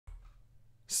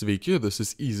Sveiki, this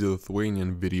is Easy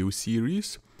Lithuanian video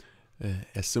series,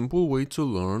 a simple way to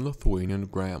learn Lithuanian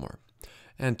grammar.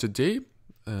 And today,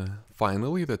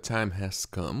 finally, the time has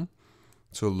come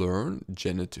to learn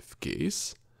genitive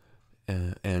case,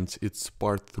 and it's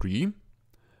part 3.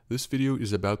 This video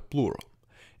is about plural,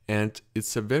 and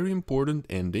it's a very important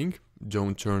ending.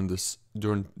 Don't turn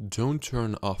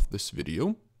off this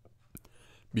video,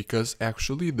 because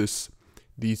actually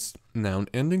these noun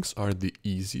endings are the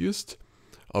easiest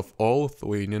of all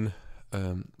Lithuanian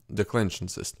declension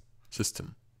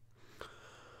system.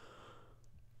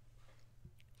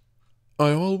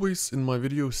 I always in my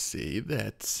videos say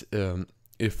that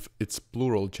if it's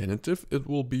plural genitive,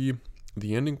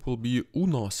 the ending will be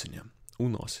unosine,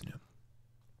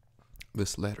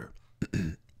 this letter.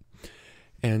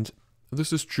 And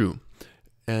this is true.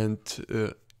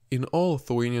 And in all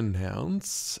Lithuanian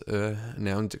nouns,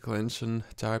 noun declension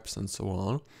types and so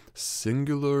on,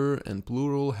 singular and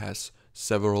plural has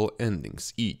several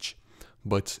endings each.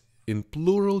 But in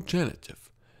plural genitive,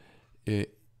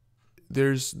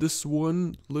 there's this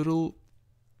one little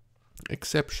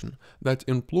exception, that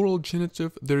in plural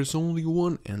genitive there's only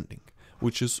one ending,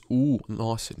 which is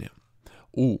unosine,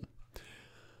 u.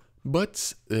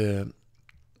 But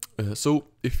so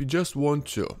if you just want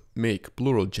to make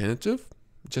plural genitive,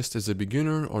 just as a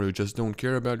beginner, or you just don't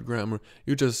care about grammar,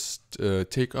 you just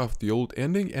take off the old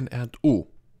ending and add u,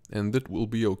 and that will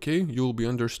be okay, you'll be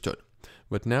understood.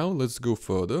 But now let's go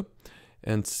further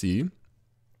and see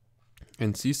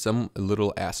some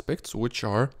little aspects which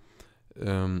are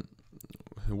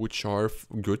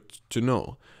good to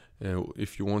know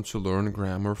if you want to learn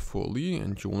grammar fully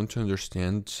and you want to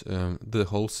understand the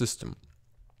whole system.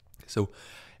 So,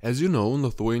 as you know, in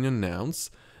Lithuanian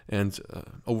nouns and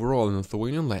overall in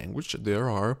Lithuanian language, there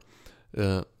are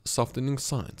softening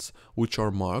signs, which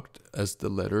are marked as the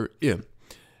letter I.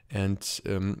 And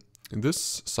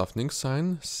this softening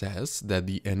sign says that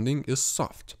the ending is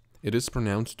soft. It is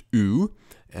pronounced U,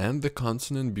 and the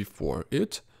consonant before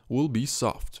it will be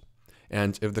soft.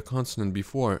 And if the consonant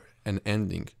before an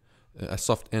ending, a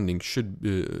soft ending,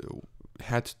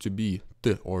 had to be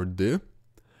T or D,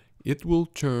 it will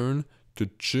turn to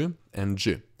Ch and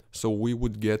J. So we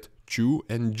would get chu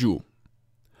and ju.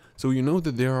 So you know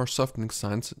that there are softening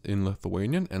signs in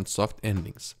Lithuanian and soft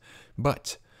endings.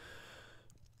 But,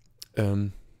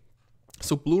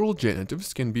 so plural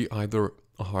genitives can be either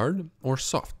hard or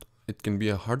soft. It can be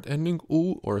a hard ending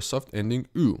u or a soft ending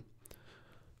u.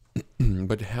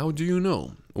 But how do you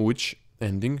know which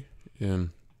ending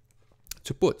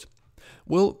to put?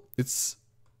 Well, it's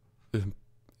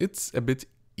a bit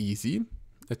easy.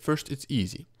 At first, it's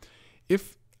easy.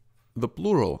 If the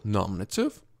plural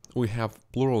nominative, we have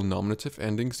plural nominative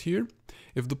endings here.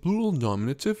 If the plural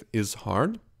nominative is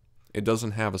hard, it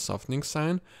doesn't have a softening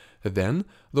sign, then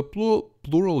the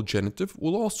plural genitive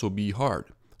will also be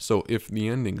hard. So if the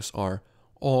endings are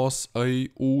os, ai,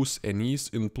 us, and is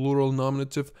in plural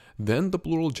nominative, then the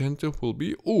plural genitive will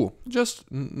be u.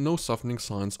 Just no softening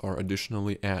signs are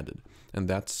additionally added, and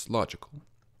that's logical.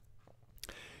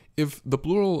 If the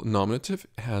plural nominative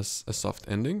has a soft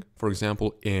ending, for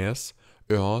example, es,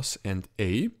 eos, and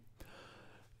a,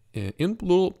 in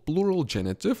plural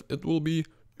genitive, it will be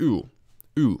u.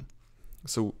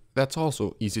 So that's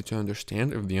also easy to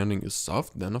understand. If the ending is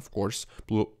soft, then of course,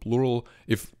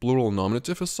 if plural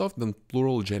nominative is soft, then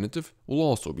plural genitive will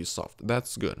also be soft.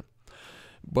 That's good.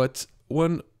 But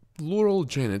when plural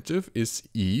genitive is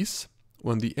is,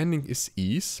 when the ending is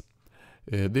is,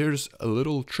 there's a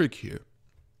little trick here.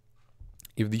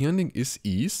 If the ending is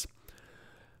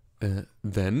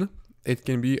then it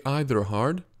can be either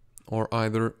hard or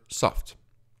either soft.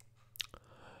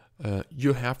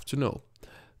 You have to know.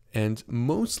 And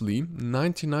mostly,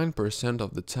 99%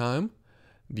 of the time,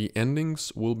 the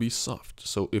endings will be soft.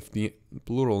 So if the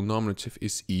plural nominative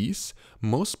is,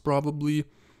 most probably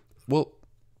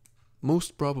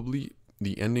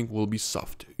the ending will be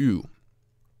soft, u.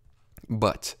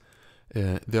 But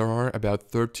there are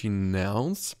about 13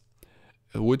 nouns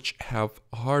which have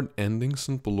hard endings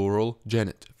in plural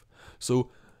genitive.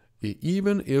 So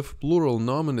even if plural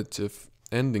nominative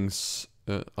endings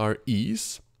are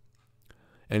is,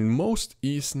 and most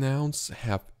is nouns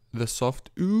have the soft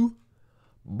u,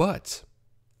 but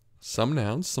some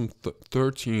nouns, some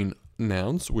 13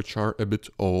 nouns which are a bit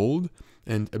old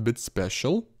and a bit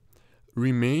special,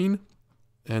 remain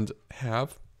and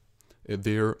have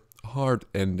their hard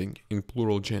ending in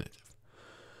plural genitive.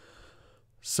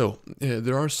 So,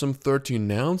 there are some 13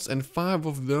 nouns, and 5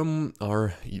 of them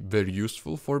are very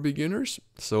useful for beginners,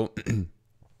 so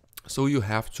you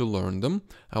have to learn them.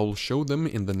 I will show them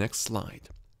in the next slide.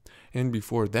 And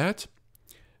before that,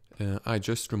 I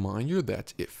just remind you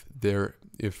that if there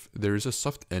is a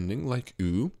soft ending like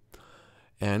u,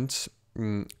 and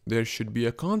there should be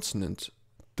a consonant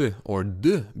t or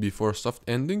d before soft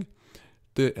ending,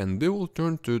 t and d will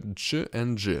turn to j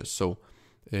and j. So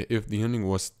if the ending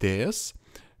was tes,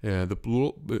 the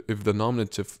plural, if the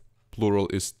nominative plural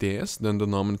is tes, then the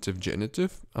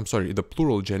the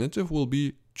plural genitive will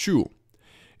be chu.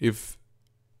 If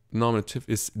nominative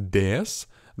is des,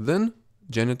 then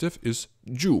genitive is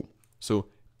ju. So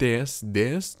des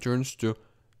turns to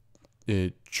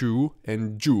chu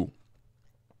and ju,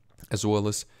 as well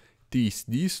as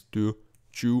these to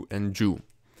chu and ju.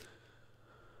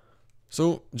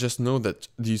 So just know that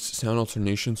these sound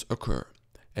alternations occur.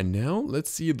 And now let's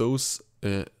see those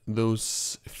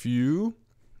few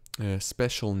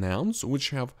special nouns which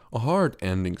have hard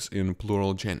endings in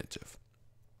plural genitive.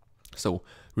 So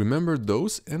remember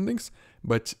those endings,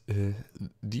 but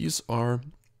these are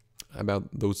about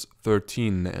those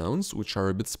 13 nouns which are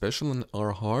a bit special and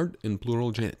are hard in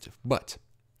plural genitive. But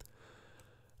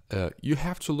you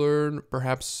have to learn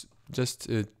perhaps just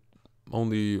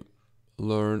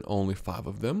learn only 5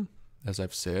 of them, as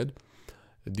I've said.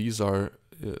 These are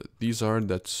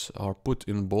that are put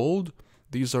in bold.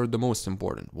 These are the most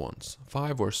important ones,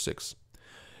 5 or 6.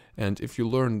 And if you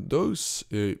learn those,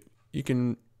 you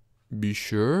can be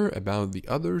sure about the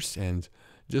others and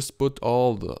just put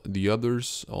all the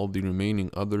others, all the remaining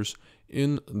others,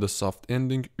 in the soft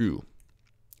ending u.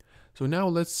 So now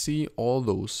let's see all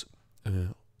those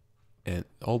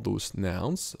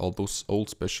nouns, all those old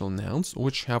special nouns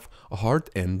which have hard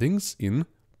endings in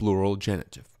plural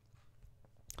genitive.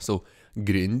 So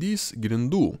grindys,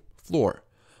 grindų, floor.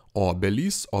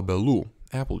 Obelys, obelų,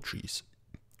 apple trees.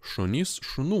 Šunys,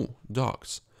 šunų,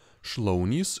 dogs.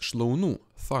 Šlaunys, šlaunų,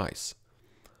 thighs.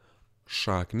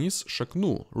 Šaknys,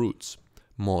 šaknų, roots.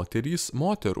 Moterys,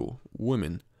 moterų,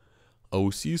 women.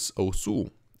 Ausys, ausų,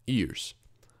 ears.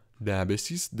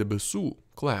 Debesys, debesų,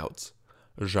 clouds.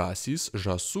 Žąsys,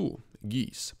 žąsų,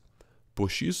 geese.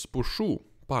 Pušys, pušų,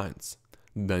 pines.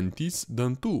 Dantys,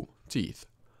 dantų, teeth.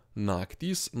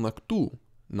 Naktys, naktų,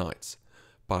 nights.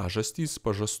 Pažastys,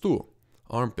 pažastų,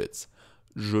 armpits.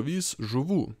 Žuvys,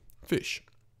 žuvų, fish.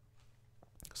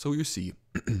 So you see,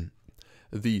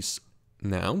 these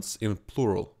nouns in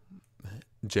plural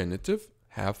genitive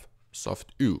have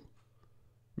soft u,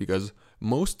 because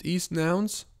most East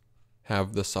nouns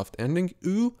have the soft ending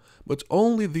u, but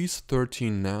only these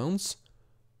 13 nouns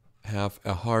have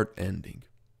a hard ending.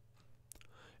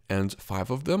 And 5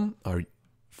 of them are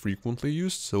frequently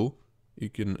used, so you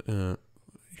can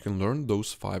learn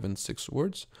those 5 and 6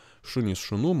 words. Šunys,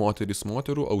 šunų, moterys,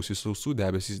 moterų, ausys, ausų,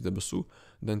 debesys, debesų,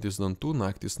 dantys, dantų,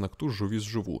 naktys, naktų, žuvys,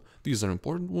 žuvų. These are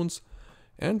important ones.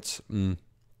 And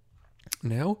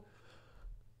now,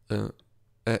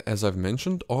 as I've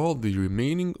mentioned, all the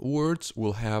remaining words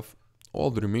will have,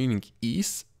 all the remaining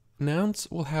is nouns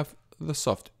will have the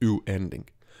soft u ending.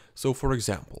 So for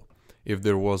example, if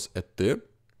there was a t,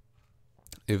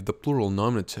 if the plural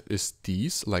nominative is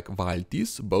tis, like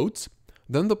valtys, boats,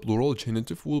 then the plural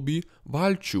genitive will be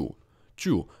valčių,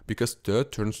 chu, because t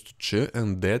turns to ch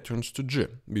and d turns to j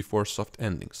before soft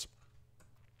endings.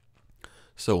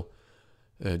 So,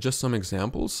 just some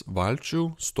examples: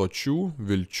 valčių, stočių,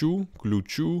 vilčių,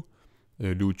 kliūčių,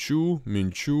 liūčių,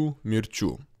 minčių,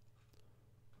 mirčių.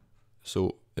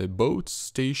 So, boats,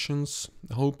 stations,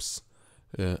 hopes,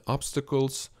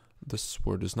 obstacles, this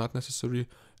word is not necessary,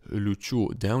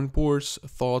 liūčių, downpours,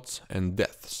 thoughts, and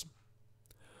deaths.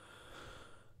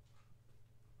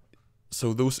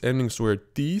 So those endings were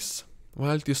tys,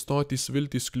 valtys, stotys,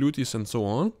 viltys, kliūtys, and so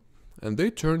on, and they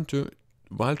turn to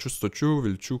valčių, stočių,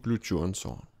 vilčių, kliūčių, and so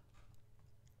on.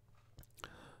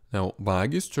 Now,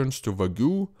 vagis turns to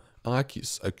vagių,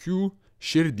 akys, akių,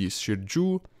 širdys,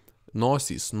 širdžių,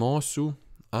 nosys, nosių,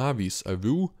 avys,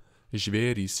 avių,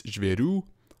 žvėrys, žvėrių,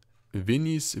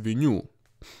 vinys, vinių.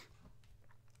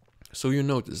 So you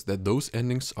notice that those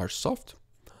endings are soft.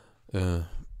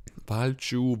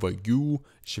 Valčių, vagių,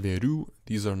 žvėrių,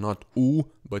 these are not u,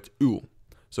 but u.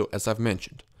 So as I've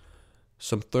mentioned,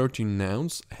 some 13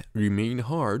 nouns remain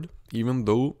hard, even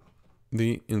though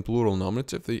in plural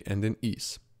nominative they end in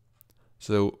is.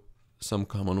 So some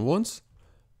common ones,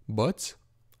 but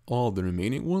all the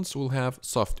remaining ones will have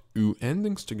soft u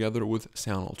endings together with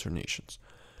sound alternations.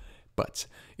 But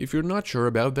if you're not sure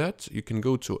about that, you can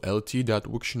go to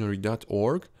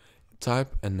lt.wiktionary.org,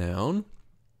 type a noun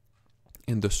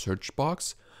in the search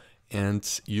box,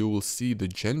 and you will see the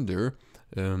gender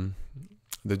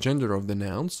of the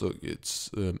noun, so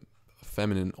it's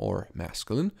feminine or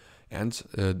masculine. And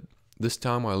this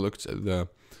time I looked at the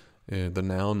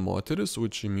noun moteris,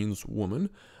 which means woman,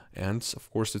 and of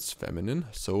course it's feminine,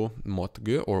 so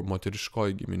motge or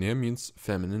moteriškoji giminė means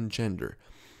feminine gender.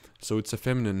 So it's a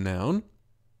feminine noun,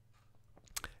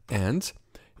 and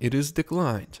it is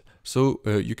declined. So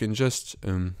you can just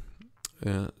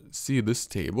see this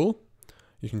table.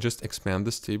 You can just expand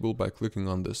this table by clicking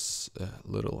on this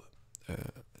little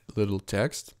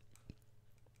text.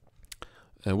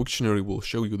 Wiktionary will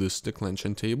show you this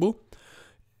declension table,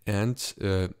 and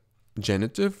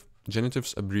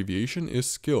genitive's abbreviation is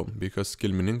skil, because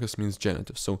kilmininkas means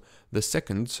genitive. So the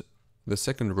second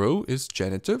row is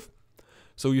genitive.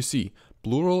 So you see,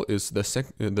 plural is the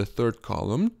third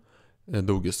column,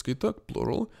 daugiskaita,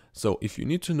 plural. So if you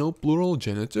need to know plural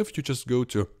genitive, you just go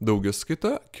to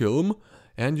daugiskaita, kilm,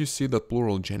 and you see that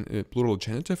plural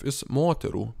genitive is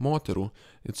moterų.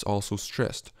 It's also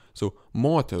stressed. So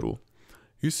moterų.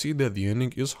 You see that the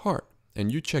ending is hard,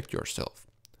 and you check yourself.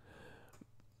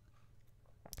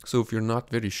 So if you're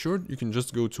not very sure, you can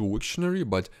just go to Wiktionary,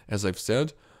 but as I've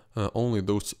said, only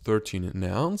those 13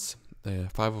 nouns,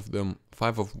 5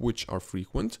 of which are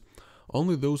frequent,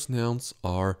 only those nouns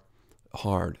are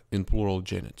hard in plural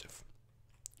genitive.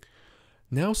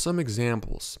 Now some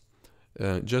examples,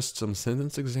 just some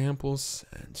sentence examples,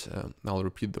 and I'll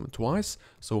repeat them twice.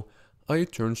 So I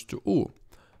turns to U.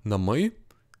 Namai.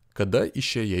 Kada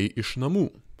išėjai iš namų?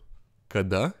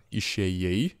 Kada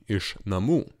išėjai iš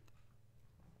namų?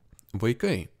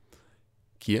 Vaikai.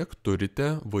 Kiek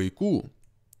turite vaikų?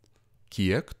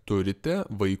 Kiek turite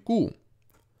vaikų?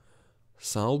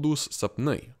 Saldūs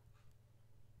sapnai.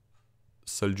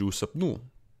 Saldžių sapnų.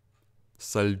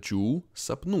 Saldžių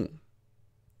sapnų.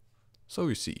 So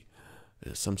you see,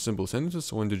 some simple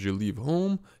sentences. When did you leave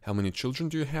home? How many children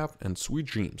do you have? And sweet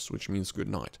dreams, which means good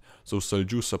night. So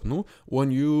saldžių sapnų,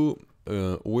 when you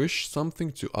wish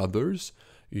something to others,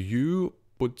 you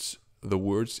put the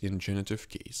words in genitive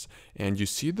case. And you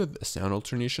see that the sound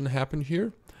alternation happened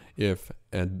here. If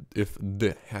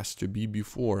the has to be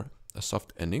before a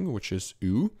soft ending, which is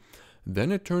u,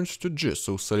 then it turns to j.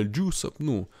 So saldžių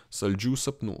sapnų, saldžių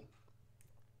sapnų.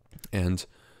 And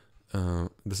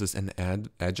this is an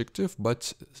adjective,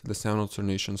 but the sound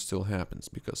alternation still happens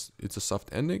because it's a soft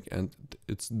ending and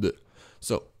it's the.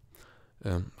 So,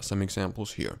 some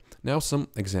examples here. Now some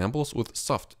examples with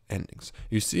soft endings.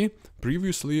 You see,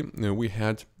 previously we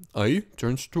had I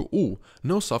turns to U.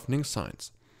 No softening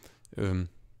signs.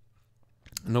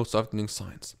 No softening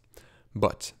signs.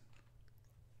 But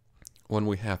when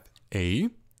we have a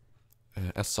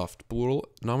soft plural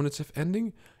nominative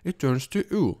ending, it turns to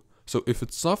U. So if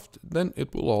it's soft, then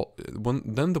it will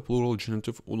then the plural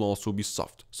genitive will also be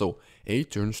soft. So a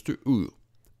turns to u.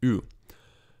 U.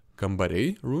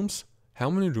 Kambariai, rooms. How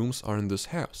many rooms are in this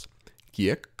house?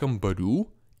 Kiek kambarių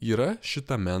yra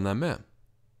šitame name?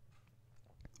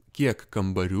 Kiek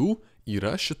kambarių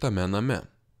yra šitame name?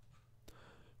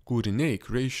 Kūriniai,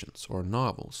 creations, or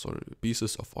novels, or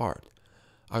pieces of art.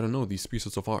 I don't know these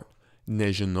pieces of art.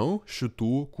 Nežinau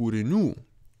šitų kūrinių.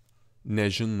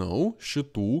 Nežinau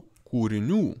šitų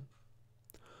kūrinių.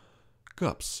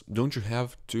 Cups. Don't you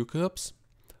have 2 cups?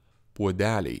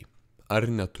 Puodeliai. Ar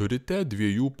neturite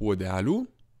 2 puodelių?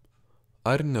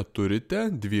 Ar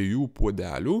neturite 2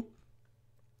 puodelių?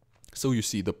 So you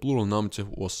see the plural nominative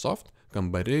was soft.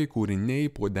 Kambariai, kūriniai,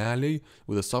 puodeliai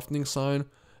with a softening sign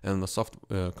and the soft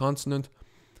consonant.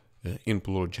 In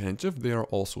plural genitive they are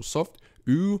also soft.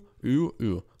 U.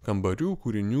 Kambarių,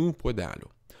 kūrinių, puodelių.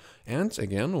 And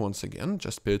again, once again,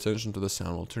 just pay attention to the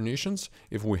sound alternations.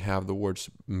 If we have the words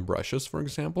brushes, for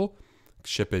example,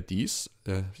 šepetys,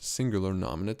 singular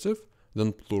nominative,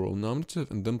 then plural nominative,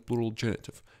 and then plural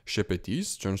genitive.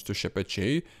 Šepetys turns to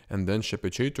šepečiai, and then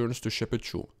šepečiai turns to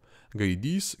šepečių.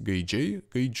 Gaidys, gaidžiai,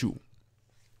 gaidžių.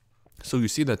 So you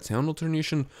see that sound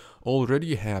alternation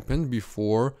already happened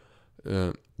before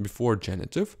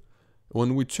genitive.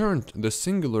 When we turned the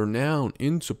singular noun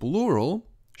into plural,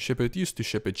 šepetys to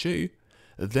šepečiai,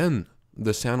 then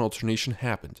the sound alternation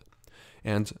happened.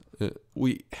 And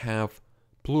we have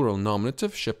plural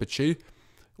nominative, šepečiai,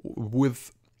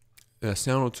 with a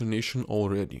sound alternation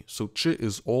already. So ch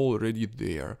is already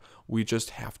there. We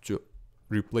just have to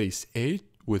replace a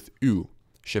with u.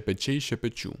 Šepečiai,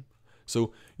 šepečių.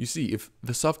 So you see, if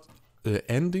the soft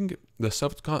ending, the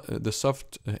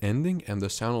soft ending and the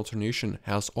sound alternation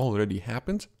has already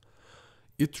happened,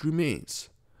 it remains.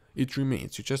 It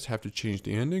remains. You just have to change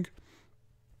the ending.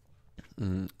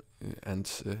 And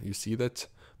you see that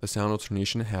the sound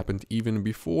alternation happened even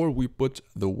before we put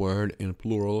the word in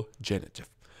plural genitive.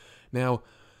 Now,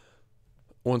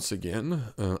 once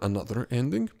again, another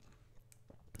ending.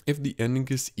 If the ending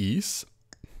is is,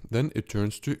 then it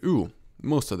turns to u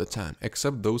most of the time,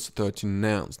 except those 13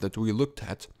 nouns that we looked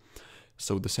at.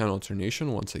 So the sound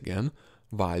alternation, once again,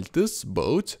 valtis,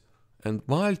 boat, and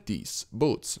valtys,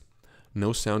 boats.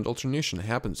 No sound alternation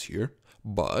happens here,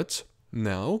 but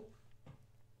now,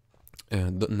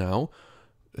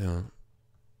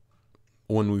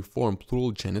 when we form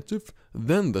plural genitive,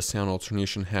 then the sound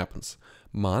alternation happens.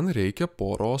 Man reikia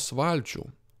poros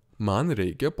valčių. Man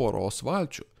reikia poros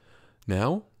valčių.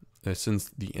 Now, since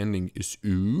the ending is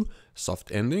u,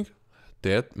 soft ending,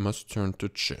 that must turn to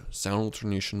ch. Sound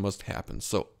alternation must happen.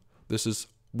 So, this is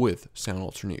with sound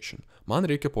alternation. Man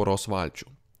reikia poros valčių.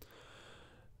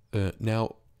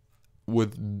 Now,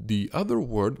 with the other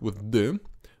word, with the,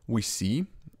 we see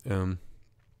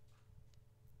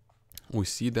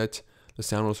that the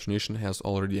sound alternation has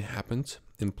already happened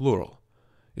in plural.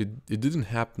 It didn't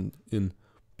happen in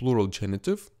plural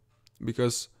genitive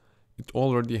because it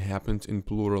already happened in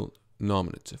plural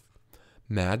nominative.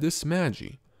 Medis,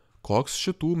 medžiai. Koks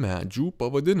šitų medžių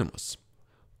pavadinimas?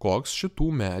 Koks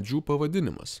šitų medžių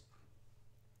pavadinimas?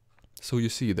 So you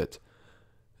see that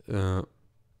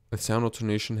the sound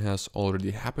alternation has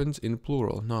already happened in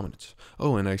plural nominative.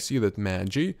 Oh, and I see that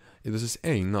medžiai, this is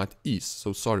a, not is.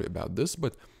 So sorry about this,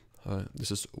 but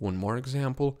this is one more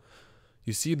example.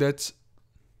 You see that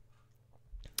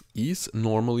is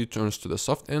normally turns to the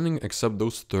soft ending except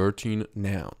those 13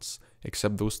 nouns.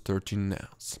 Except those 13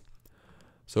 nouns.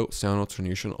 So sound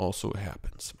alternation also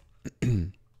happens.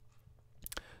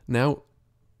 Now,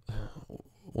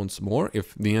 once more,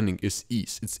 if the ending is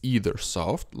it's either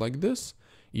soft like this,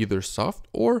 either soft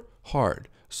or hard.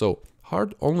 So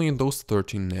hard only in those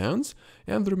 13 nouns.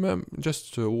 And remember,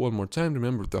 just one more time,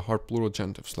 remember the hard plural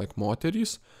genitives like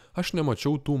moterys. Aš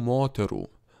nemačiau tų moterų.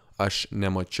 Aš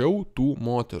nemačiau tų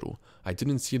moterų. I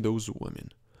didn't see those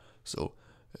women. So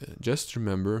just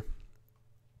remember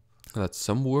that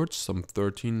some words, some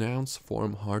 13 nouns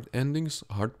form hard endings,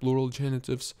 hard plural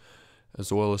genitives,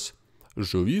 as well as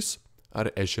žuvys. Ar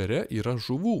ežere yra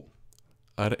žuvų?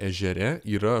 Ar ežere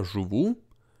yra žuvų?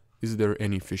 Is there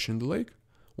any fish in the lake?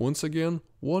 Once again,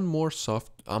 one more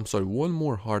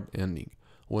hard ending.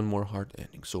 One more hard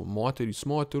ending. So moterys,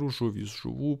 moterų, žuvys,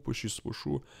 žuvų, pušys,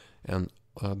 pušų, and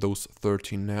those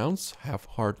 13 nouns have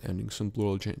hard endings in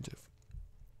plural genitive.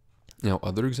 Now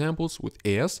other examples with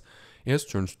es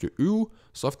turns to u,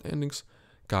 soft endings,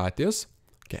 katės,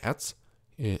 cats.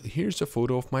 Here's a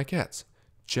photo of my cats.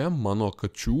 Čia mano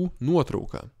kačių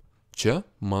nuotrauka. Čia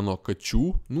mano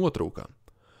kačių nuotrauka.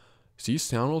 See,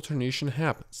 sound alternation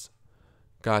happens.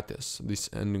 Katės, this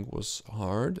ending was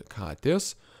hard,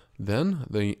 katės, then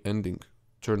the ending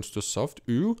turns to soft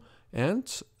u,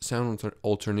 and sound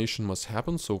alternation must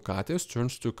happen, so katės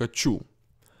turns to kačių.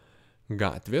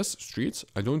 Gatvės, streets,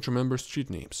 I don't remember street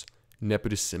names.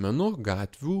 Neprisimenu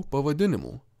gatvių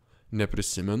pavadinimų.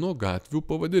 Neprisimenu gatvių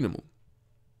pavadinimų.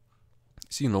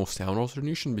 See, no sound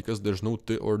alternation because there's no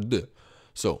t or d.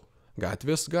 So,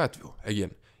 gatvės, gatvių.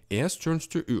 Again, es turns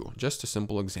to u. Just a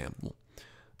simple example.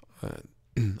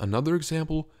 Another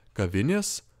example,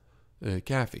 kavinės,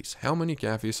 cafes. How many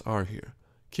cafes are here?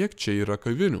 Kiek čia yra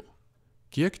kavinių?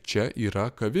 Kiek čia yra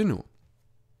kavinių?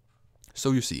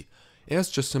 So you see,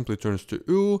 es just simply turns to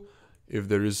u. If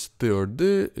there is t or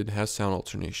d, it has sound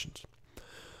alternations.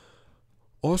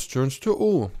 Os turns to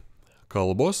u.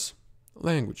 Kalbos,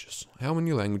 languages. How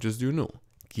many languages do you know?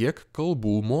 Kiek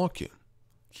kalbų moki?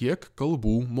 Kiek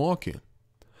kalbų moki?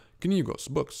 Knygos,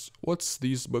 books. What's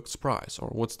these books' price? Or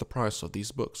what's the price of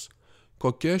these books?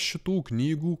 Kokia šitų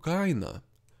knygų kaina?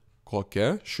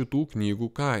 Kokia šitų knygų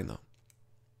kaina?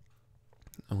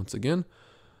 And once again,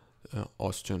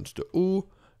 os turns to u.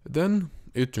 Then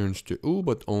it turns to u,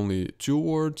 but only two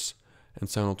words. And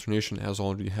sound alternation has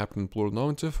already happened in plural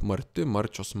nominative. Marti,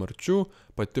 marčios, marčių.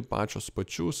 Pati, pačios,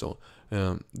 pačių. So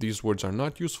these words are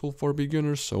not useful for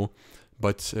beginners.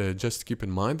 But just keep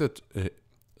in mind that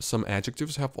some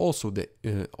adjectives have also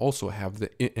have the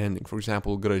I ending. For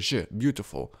example, graži,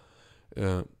 beautiful.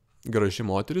 Graži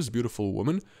moteris, beautiful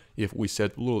woman. If we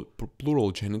said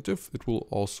plural genitive, it will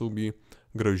also be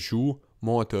gražių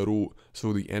moterų.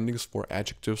 So the endings for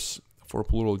adjectives for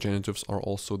plural genitives are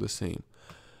also the same.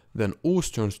 Then us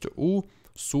turns to u,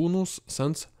 sūnus,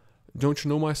 sons. Don't you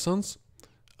know my sons?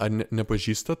 Ar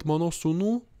nepažįstat mano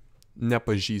sūnų?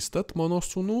 Nepažįstat mano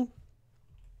sūnų?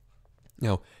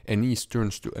 Now, enys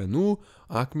turns to enu,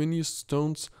 akmenys,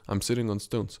 stones. I'm sitting on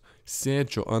stones.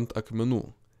 Sėdžiu ant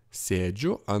akmenų.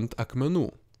 Sėdžiu ant akmenų.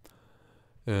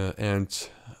 And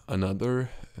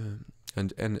another,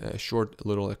 and a short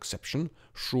little exception.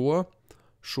 Šuo,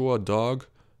 dog,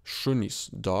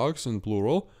 šunys, dogs in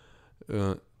plural.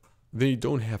 They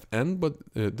don't have n, but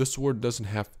this word doesn't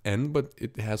have n, but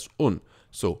it has un.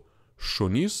 So,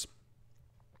 šunys,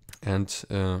 And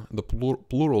the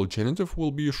plural genitive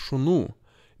will be šunų.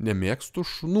 Nemėgstu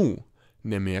šunų.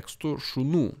 Nemėgstu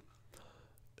šunų.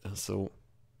 So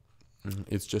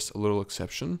it's just a little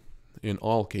exception. In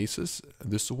all cases,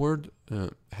 this word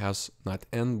has not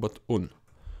n but un.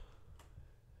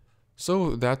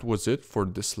 So that was it for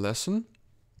this lesson.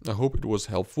 I hope it was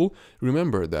helpful.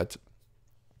 Remember that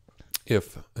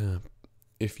if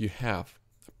you have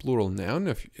a plural noun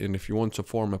and if you want to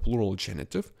form a plural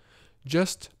genitive,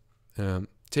 just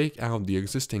take out the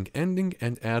existing ending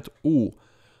and add u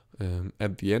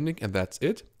at the ending, and that's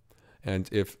it. And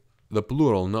if the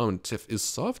plural nominative is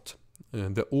soft,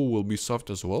 the u will be soft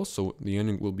as well, so the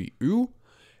ending will be u.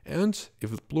 And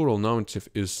if the plural nominative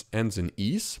ends in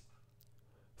is,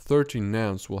 13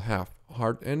 nouns will have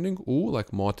hard ending u,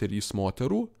 like moterys,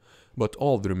 moterų, but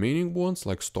all the remaining ones,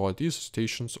 like stotys,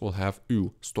 stations, will have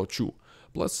u, stočių.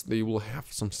 Plus, they will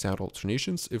have some sound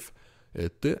alternations if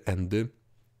t and d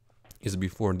is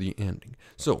before the ending.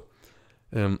 So,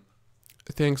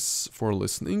 thanks for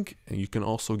listening. You can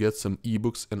also get some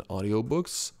ebooks and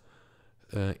audiobooks,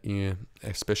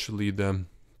 especially the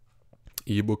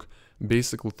ebook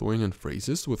Basic Lithuanian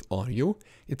Phrases with audio.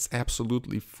 It's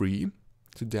absolutely free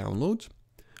to download.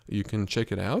 You can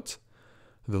check it out.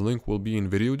 The link will be in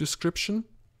video description.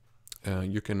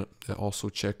 You can also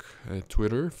check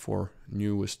Twitter for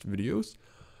newest videos.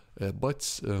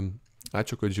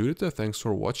 Ačiū, kad žiūrite. Thanks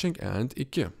for watching and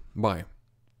iki. Bye.